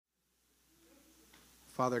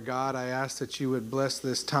Father God, I ask that you would bless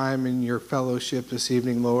this time in your fellowship this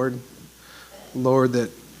evening, Lord. Lord,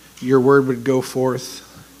 that your word would go forth.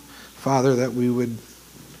 Father, that we would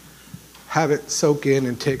have it soak in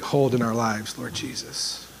and take hold in our lives, Lord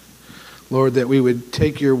Jesus. Lord, that we would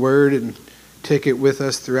take your word and take it with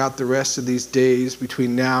us throughout the rest of these days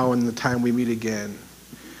between now and the time we meet again.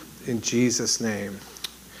 In Jesus' name,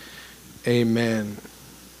 amen.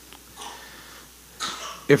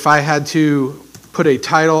 If I had to put a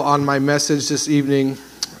title on my message this evening,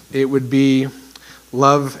 it would be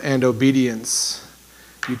Love and Obedience.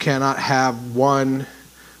 You cannot have one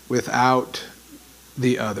without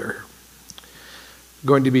the other. I'm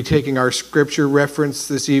going to be taking our scripture reference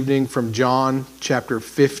this evening from John chapter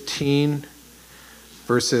 15,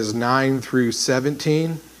 verses 9 through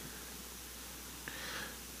 17.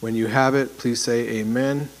 When you have it, please say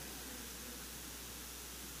amen.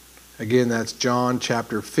 Again, that's John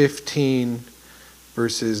chapter 15,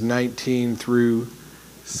 verses 19 through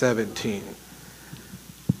 17.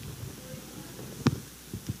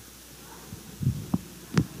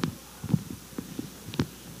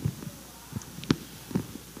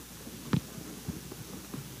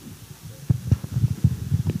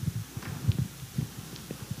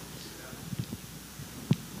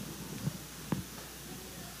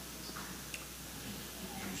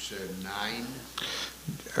 You said 9?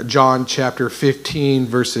 John chapter 15,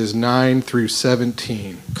 verses 9 through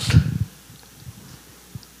 17.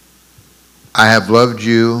 I have loved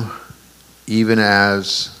you even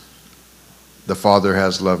as the Father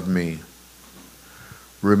has loved me.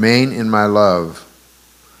 Remain in my love.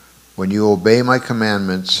 When you obey my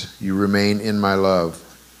commandments, you remain in my love,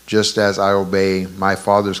 just as I obey my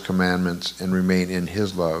Father's commandments and remain in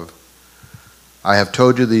his love. I have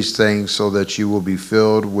told you these things so that you will be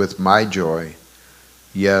filled with my joy.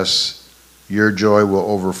 Yes, your joy will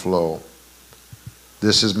overflow.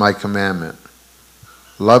 This is my commandment.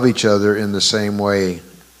 Love each other in the same way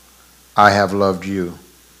I have loved you.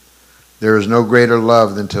 There is no greater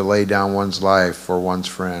love than to lay down one's life for one's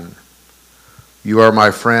friend. You are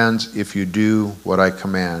my friends if you do what I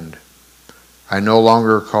command. I no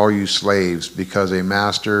longer call you slaves because a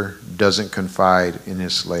master doesn't confide in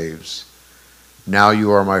his slaves. Now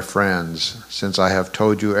you are my friends, since I have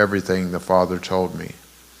told you everything the Father told me.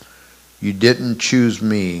 You didn't choose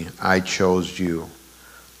me, I chose you.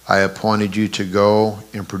 I appointed you to go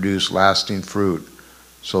and produce lasting fruit,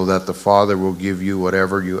 so that the Father will give you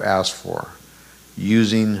whatever you ask for,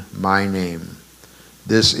 using my name.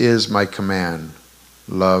 This is my command.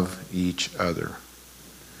 Love each other.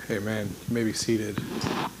 Amen. You may be seated.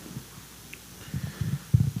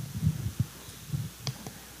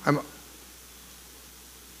 I'm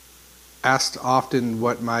asked often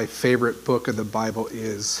what my favorite book of the Bible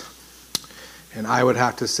is. And I would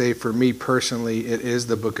have to say, for me personally, it is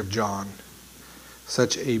the book of John.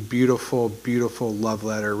 Such a beautiful, beautiful love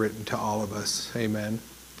letter written to all of us. Amen.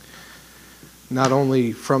 Not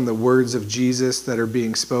only from the words of Jesus that are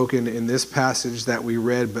being spoken in this passage that we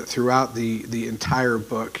read, but throughout the entire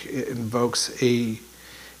book, it invokes a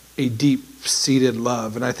deep-seated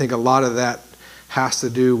love. And I think a lot of that has to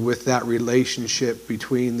do with that relationship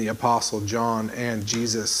between the Apostle John and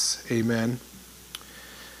Jesus. Amen.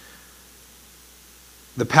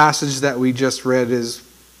 The passage that we just read is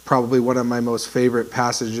probably one of my most favorite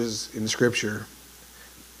passages in Scripture.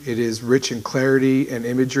 It is rich in clarity and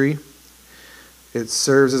imagery. It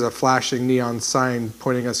serves as a flashing neon sign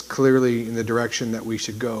pointing us clearly in the direction that we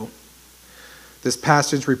should go. This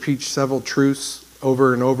passage repeats several truths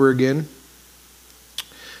over and over again.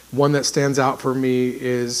 One that stands out for me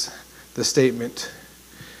is the statement,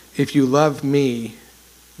 "If you love me,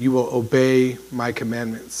 you will obey my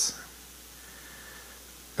commandments."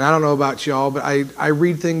 And I don't know about y'all, but I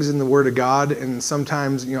read things in the Word of God, and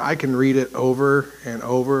sometimes, I can read it over and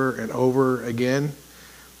over and over again,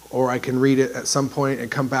 or I can read it at some point and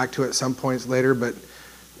come back to it some points later. But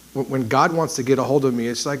when God wants to get a hold of me,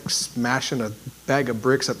 it's like smashing a bag of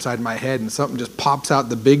bricks upside my head, and something just pops out,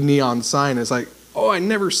 the big neon sign. It's like, oh, I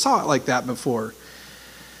never saw it like that before.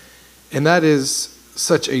 And that is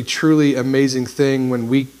such a truly amazing thing when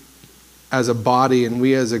we as a body and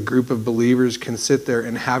we as a group of believers can sit there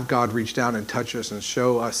and have God reach down and touch us and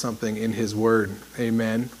show us something in his word.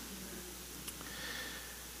 Amen.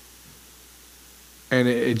 And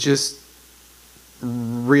it just,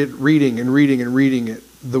 reading it,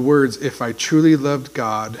 the words, "If I truly loved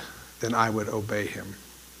God, then I would obey him."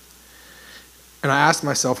 And I asked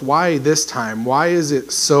myself, why this time? Why is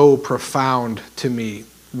it so profound to me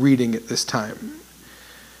reading it this time?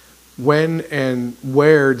 When and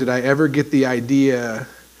where did I ever get the idea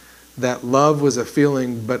that love was a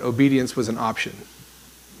feeling but obedience was an option?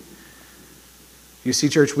 You see,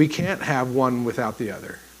 church, we can't have one without the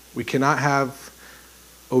other. We cannot have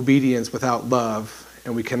obedience without love,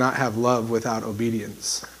 and we cannot have love without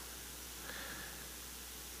obedience.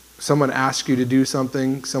 Someone asks you to do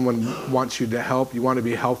something, someone wants you to help, you want to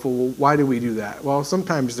be helpful. Well, why do we do that? Well,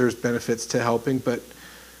 sometimes there's benefits to helping, but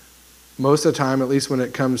most of the time, at least when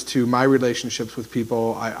it comes to my relationships with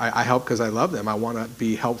people, I help because I love them. I want to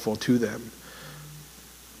be helpful to them.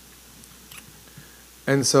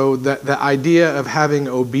 And so the idea of having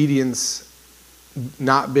obedience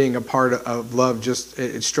not being a part of love, just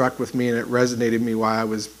it struck with me and it resonated with me while I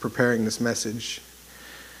was preparing this message.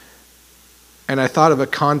 And I thought of a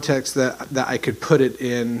context that I could put it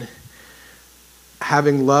in.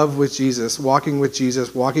 Having love with Jesus, walking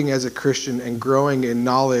as a Christian, and growing in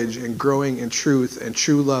knowledge and growing in truth and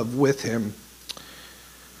true love with him.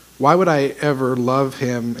 Why would I ever love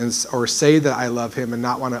him or say that I love him and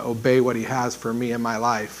not want to obey what he has for me in my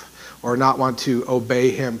life, or not want to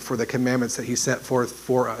obey him for the commandments that he set forth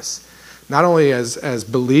for us? Not only as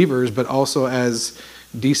believers, but also as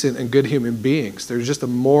decent and good human beings. There's just a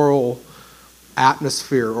moral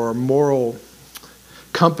atmosphere or a moral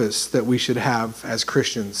compass that we should have as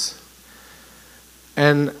Christians.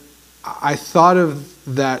 And I thought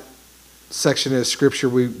of that section of scripture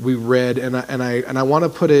we read, and I want to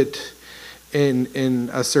put it in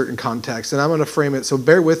a certain context, and I'm going to frame it. So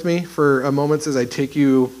bear with me for a moment as I take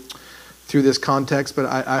you through this context, but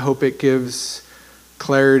I hope it gives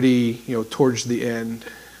clarity, towards the end.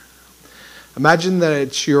 Imagine that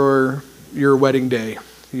it's your wedding day.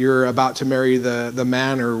 You're about to marry the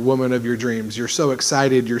man or woman of your dreams. You're so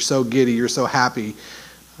excited, you're so giddy, you're so happy.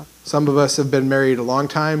 Some of us have been married a long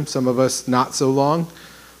time, some of us not so long.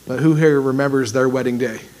 But who here remembers their wedding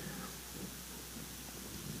day?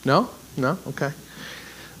 No? Okay.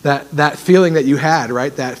 That feeling that you had,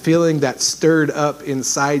 right? That feeling that stirred up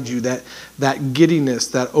inside you, that giddiness,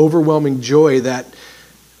 that overwhelming joy, that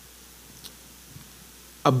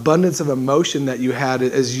abundance of emotion that you had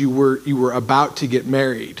as you were about to get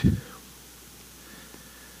married.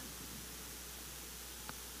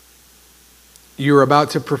 You were about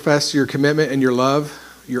to profess your commitment and your love,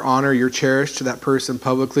 your honor, your cherish to that person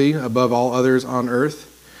publicly above all others on earth.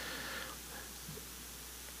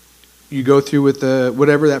 You go through with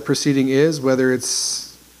whatever that proceeding is, whether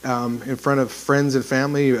it's in front of friends and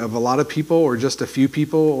family of a lot of people or just a few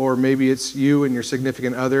people, or maybe it's you and your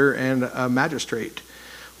significant other and a magistrate.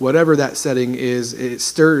 Whatever that setting is, it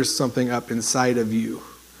stirs something up inside of you.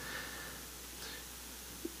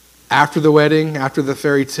 After the wedding, after the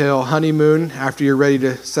fairy tale honeymoon, after you're ready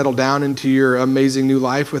to settle down into your amazing new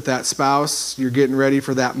life with that spouse, you're getting ready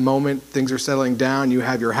for that moment, things are settling down, you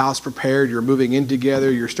have your house prepared, you're moving in together,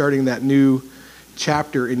 you're starting that new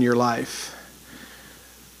chapter in your life.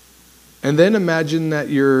 And then imagine that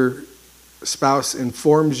your spouse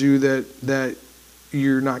informs you that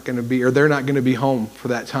you're not going to be, or they're not going to be home for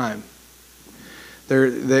that time.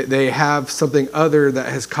 They have something other that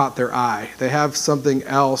has caught their eye. They have something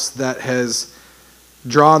else that has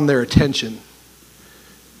drawn their attention.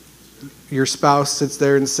 Your spouse sits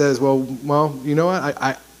there and says, well, you know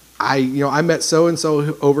what? I met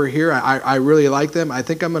so-and-so over here. I really like them. I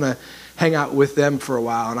think I'm going to hang out with them for a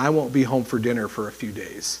while, and I won't be home for dinner for a few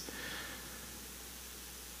days.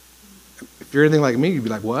 If you're anything like me, you'd be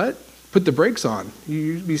like, what? Put the brakes on.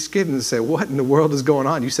 You'd be skidding and say, what in the world is going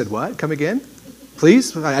on? You said what? Come again?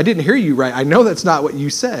 Please? I didn't hear you right. I know that's not what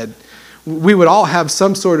you said. We would all have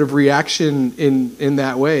some sort of reaction in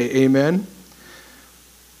that way. Amen?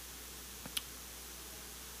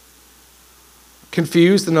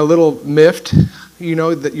 Confused and a little miffed,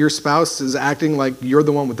 that your spouse is acting like you're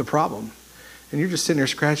the one with the problem. And you're just sitting there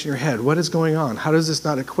scratching your head. What is going on? How does this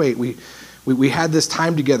not equate? We had this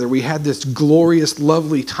time together. We had this glorious,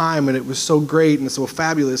 lovely time, and it was so great and so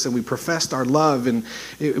fabulous, and we professed our love, and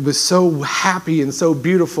it was so happy and so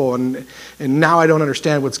beautiful, and now I don't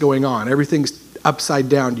understand what's going on. Everything's upside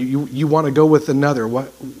down. You want to go with another. What?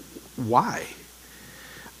 Why?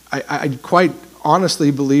 I quite honestly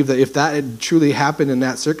believe that if that had truly happened in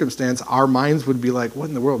that circumstance, our minds would be like, what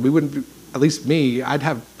in the world? We wouldn't be, at least me, I'd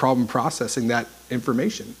have a problem processing that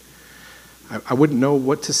information. I wouldn't know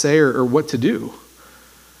what to say or what to do.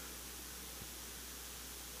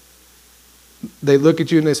 They look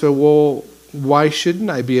at you and they say, well, why shouldn't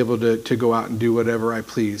I be able to go out and do whatever I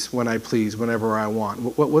please, when I please, whenever I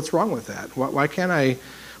want? What's wrong with that? Why can't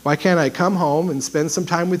I come home and spend some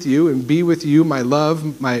time with you and be with you, my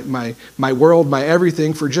love, my world, my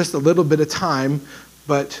everything, for just a little bit of time,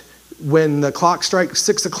 but when the clock strikes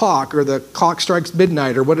 6 o'clock or the clock strikes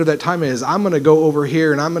midnight or whatever that time is, I'm going to go over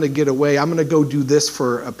here and I'm going to get away. I'm going to go do this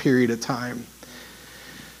for a period of time.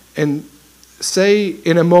 And say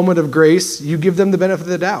in a moment of grace, you give them the benefit of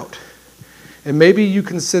the doubt. And maybe you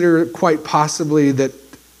consider quite possibly that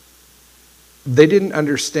they didn't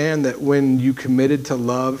understand that when you committed to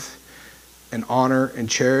love and honor and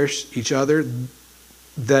cherish each other,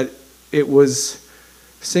 that it was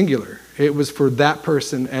singular. It was for that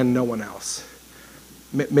person and no one else.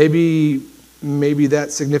 Maybe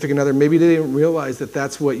that significant other, maybe they didn't realize that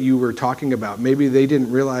that's what you were talking about. Maybe they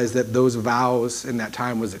didn't realize that those vows in that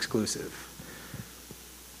time was exclusive.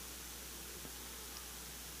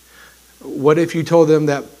 What if you told them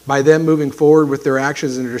that by them moving forward with their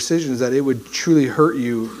actions and their decisions, that it would truly hurt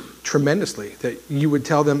you tremendously? That you would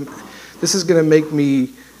tell them, this is going to make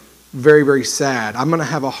me very, very sad. I'm going to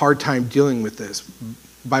have a hard time dealing with this.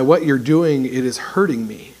 By what you're doing, it is hurting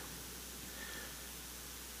me.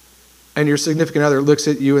 And your significant other looks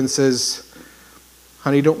at you and says,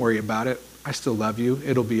 honey, don't worry about it. I still love you.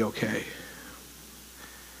 It'll be okay.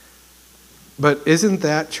 But isn't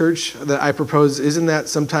that, church, that I propose, isn't that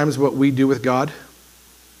sometimes what we do with God?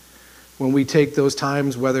 When we take those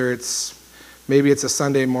times, whether maybe it's a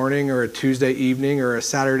Sunday morning or a Tuesday evening or a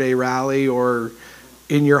Saturday rally or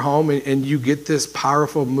in your home, and you get this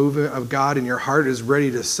powerful movement of God and your heart is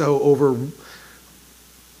ready to so over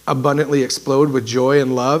abundantly explode with joy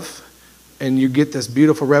and love, and you get this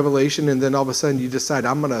beautiful revelation, and then all of a sudden you decide,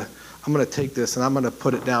 I'm gonna take this and I'm gonna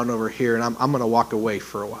put it down over here, and I'm gonna walk away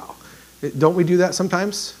for a while. Don't we do that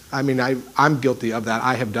sometimes? I mean, I'm guilty of that.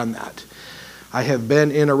 I have done that. I have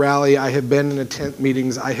been in a rally. I have been in tent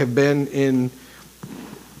meetings. I have been in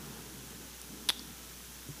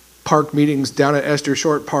park meetings down at Esther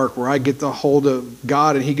Short Park where I get the hold of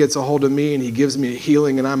God and he gets a hold of me and he gives me a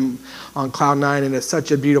healing and I'm on cloud nine and it's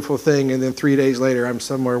such a beautiful thing, and then 3 days later I'm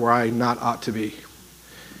somewhere where I not ought to be.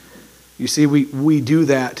 You see, we do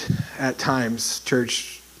that at times,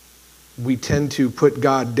 church. We tend to put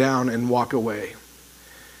God down and walk away.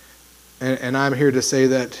 And I'm here to say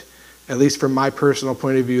that, at least from my personal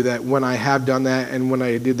point of view, that when I have done that and when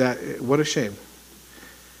I did that, what a shame.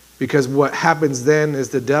 Because what happens then is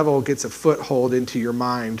the devil gets a foothold into your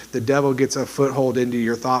mind. The devil gets a foothold into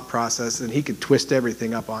your thought process, and he can twist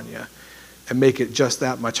everything up on you and make it just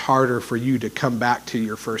that much harder for you to come back to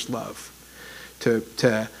your first love.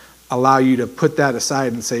 To allow you to put that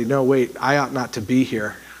aside and say, no, wait, I ought not to be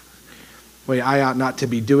here. Wait, I ought not to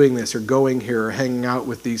be doing this or going here or hanging out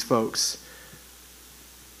with these folks.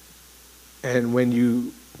 And when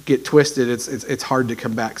you get twisted, it's hard to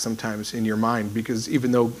come back sometimes in your mind, because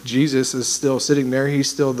even though Jesus is still sitting there, he's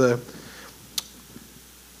still the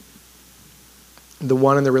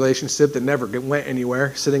one in the relationship that never went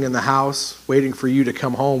anywhere, sitting in the house, waiting for you to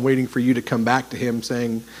come home, waiting for you to come back to him,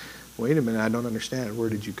 saying, wait a minute, I don't understand. Where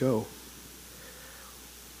did you go?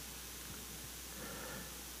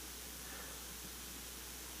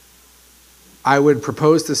 I would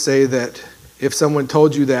propose to say that if someone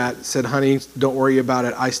told you that, said, honey, don't worry about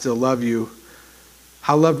it, I still love you,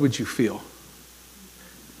 how loved would you feel?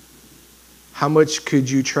 How much could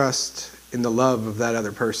you trust in the love of that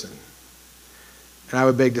other person? And I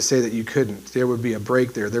would beg to say that you couldn't. There would be a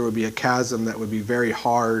break there. There would be a chasm that would be very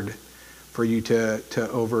hard for you to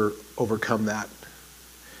overcome that.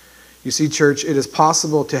 You see, church, it is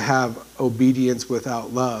possible to have obedience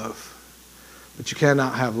without love, but you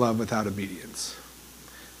cannot have love without obedience.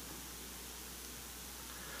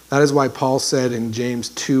 That is why Paul said in James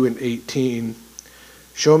 2:18,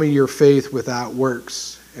 show me your faith without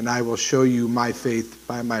works, and I will show you my faith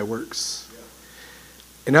by my works.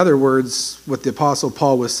 In other words, what the Apostle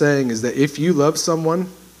Paul was saying is that if you love someone,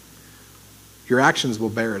 your actions will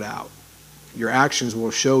bear it out. Your actions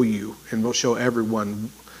will show you and will show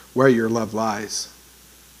everyone where your love lies.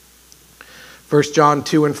 1 John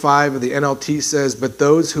 2:5 of the NLT says, but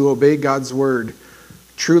those who obey God's word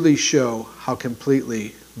truly show how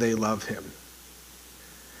completely they love him.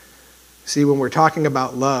 See, when we're talking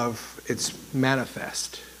about love, it's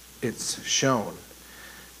manifest. It's shown.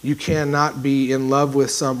 You cannot be in love with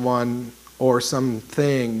someone or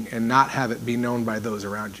something and not have it be known by those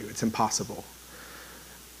around you. It's impossible.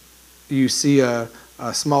 You see a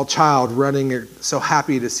small child running, so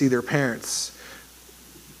happy to see their parents,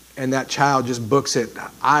 and that child just books it,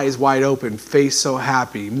 eyes wide open, face so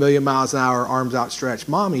happy, 1,000,000 miles an hour, arms outstretched,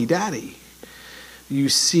 mommy, daddy. You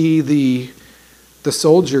see the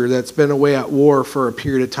soldier that's been away at war for a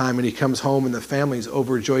period of time, and he comes home and the family's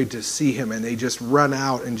overjoyed to see him, and they just run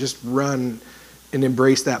out and just run and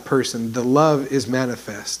embrace that person. The love is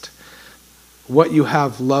manifest. What you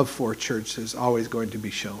have love for, church, is always going to be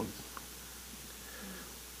shown.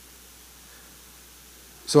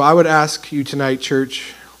 So I would ask you tonight,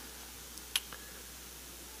 church,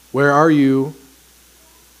 where are you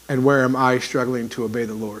And where am I struggling to obey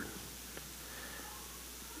the Lord?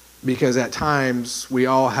 Because at times we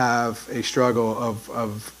all have a struggle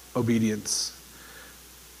of obedience.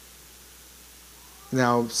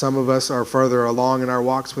 Now, some of us are further along in our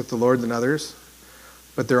walks with the Lord than others,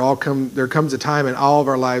 but there comes a time in all of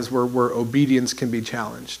our lives where obedience can be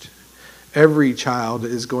challenged. Every child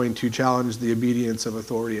is going to challenge the obedience of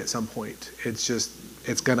authority at some point.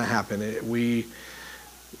 It's going to happen. We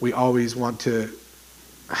always want to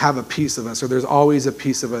have a piece of us, or there's always a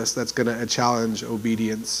piece of us that's going to challenge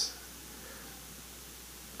obedience.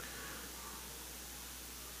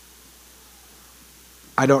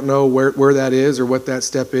 I don't know where that is or what that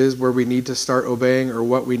step is where we need to start obeying or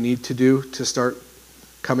what we need to do to start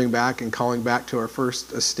coming back and calling back to our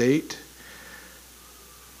first estate.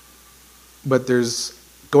 But there's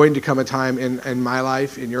going to come a time in my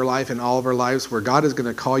life, in your life, in all of our lives where God is going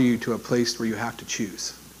to call you to a place where you have to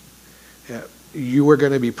choose. You are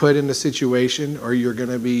going to be put in a situation, or you're going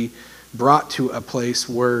to be brought to a place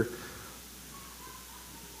where,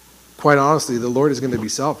 quite honestly, the Lord is going to be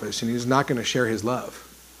selfish and he's not going to share his love.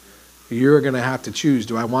 You're going to have to choose.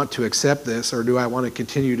 Do I want to accept this, or do I want to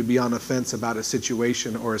continue to be on the fence about a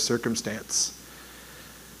situation or a circumstance?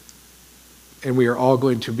 And we are all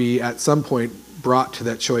going to be at some point brought to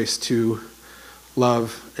that choice to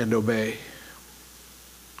love and obey.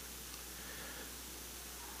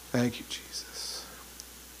 Thank you, Jesus.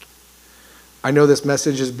 I know this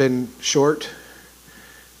message has been short,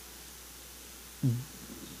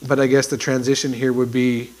 but I guess the transition here would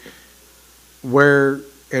be, where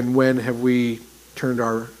and when have we turned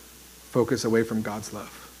our focus away from God's love?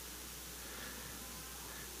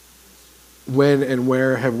 When and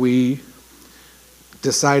where have we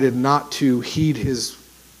decided not to heed his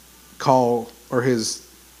call or his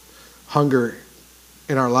hunger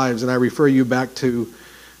in our lives? And I refer you back to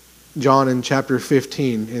John in chapter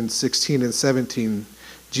 15, in 16 and 17.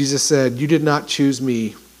 Jesus said, "You did not choose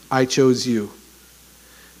me, I chose you.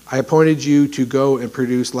 I appointed you to go and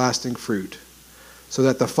produce lasting fruit, so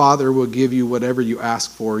that the Father will give you whatever you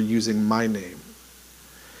ask for using my name.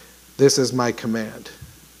 This is my command.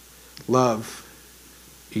 Love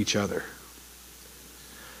each other."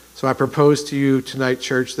 So I propose to you tonight,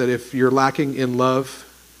 church, that if you're lacking in love,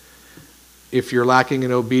 if you're lacking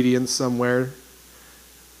in obedience somewhere,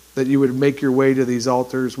 that you would make your way to these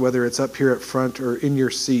altars, whether it's up here at front or in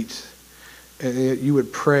your seat, and you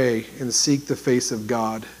would pray and seek the face of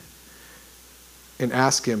God and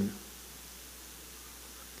ask him,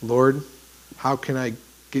 "Lord, how can I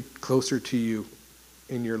get closer to you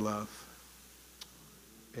in your love?"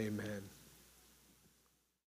 Amen.